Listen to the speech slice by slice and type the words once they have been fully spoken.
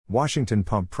Washington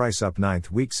pump price up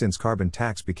ninth week since carbon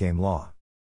tax became law.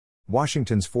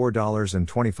 Washington's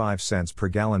 $4.25 per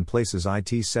gallon places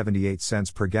it 78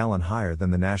 cents per gallon higher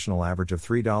than the national average of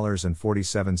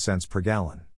 $3.47 per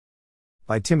gallon.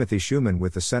 By Timothy Schumann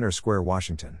with the Center Square,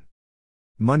 Washington.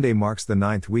 Monday marks the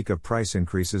ninth week of price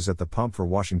increases at the pump for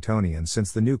Washingtonians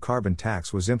since the new carbon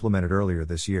tax was implemented earlier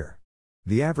this year.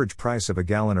 The average price of a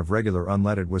gallon of regular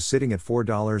unleaded was sitting at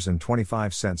 $4.25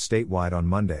 statewide on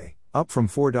Monday, up from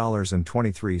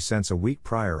 $4.23 a week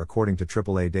prior according to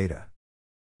AAA data.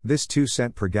 This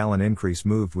 2-cent per gallon increase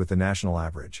moved with the national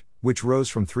average, which rose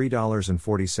from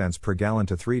 $3.40 per gallon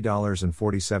to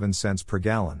 $3.47 per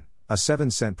gallon, a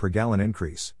 7-cent per gallon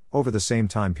increase, over the same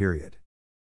time period.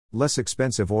 Less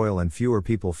expensive oil and fewer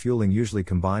people fueling usually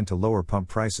combine to lower pump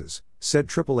prices, said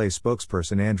AAA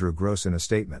spokesperson Andrew Gross in a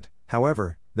statement.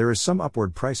 However, there is some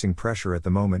upward pricing pressure at the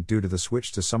moment due to the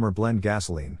switch to summer blend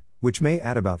gasoline, which may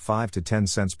add about 5 to 10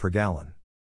 cents per gallon.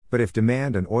 But if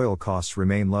demand and oil costs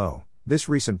remain low, this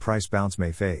recent price bounce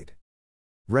may fade.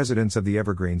 Residents of the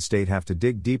Evergreen State have to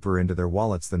dig deeper into their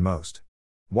wallets than most.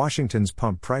 Washington's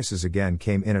pump prices again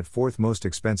came in at fourth most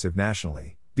expensive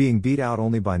nationally, being beat out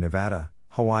only by Nevada,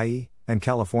 Hawaii, and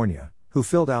California, who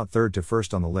filled out third to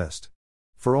first on the list.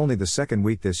 For only the second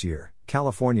week this year,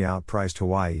 California outpriced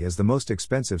Hawaii as the most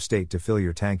expensive state to fill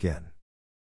your tank in.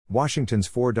 Washington's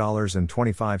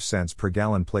 $4.25 per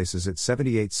gallon places it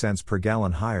 78 cents per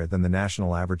gallon higher than the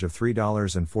national average of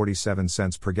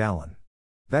 $3.47 per gallon.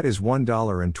 That is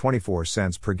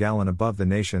 $1.24 per gallon above the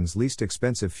nation's least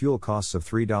expensive fuel costs of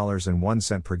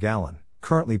 $3.01 per gallon,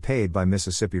 currently paid by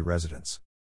Mississippi residents.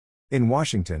 In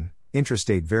Washington,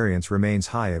 intrastate variance remains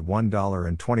high at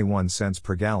 $1.21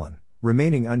 per gallon,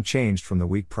 remaining unchanged from the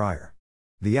week prior.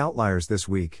 The outliers this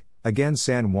week, again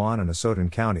San Juan and Asotin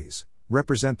counties,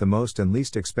 represent the most and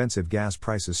least expensive gas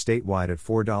prices statewide at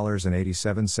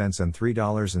 $4.87 and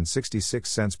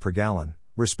 $3.66 per gallon,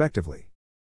 respectively.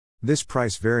 This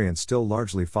price variance still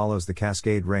largely follows the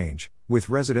Cascade Range, with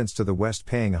residents to the west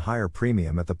paying a higher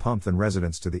premium at the pump than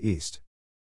residents to the east.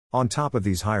 On top of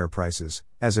these higher prices,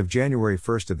 as of January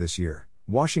 1st of this year,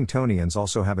 Washingtonians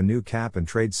also have a new cap and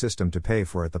trade system to pay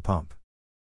for at the pump.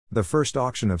 The first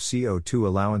auction of CO2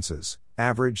 allowances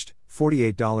averaged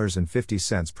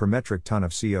 $48.50 per metric ton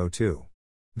of CO2.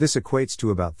 This equates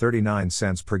to about 39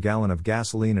 cents per gallon of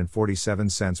gasoline and 47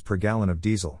 cents per gallon of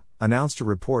diesel, announced a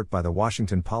report by the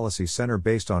Washington Policy Center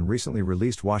based on recently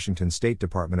released Washington State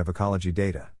Department of Ecology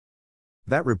data.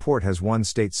 That report has one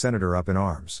state senator up in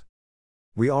arms.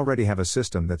 "We already have a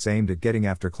system that's aimed at getting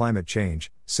after climate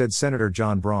change," said Senator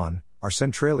John Braun, our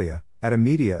Centralia, at a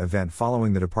media event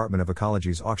following the Department of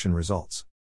Ecology's auction results.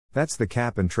 "That's the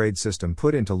cap and trade system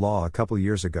put into law a couple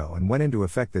years ago and went into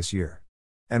effect this year.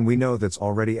 And we know that's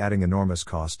already adding enormous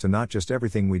cost to not just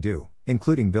everything we do,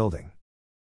 including building."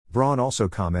 Braun also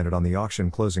commented on the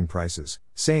auction closing prices,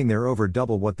 saying they're over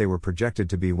double what they were projected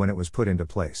to be when it was put into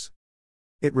place.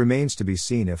 It remains to be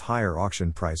seen if higher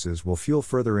auction prices will fuel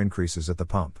further increases at the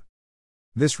pump.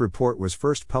 This report was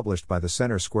first published by the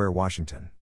Center Square, Washington.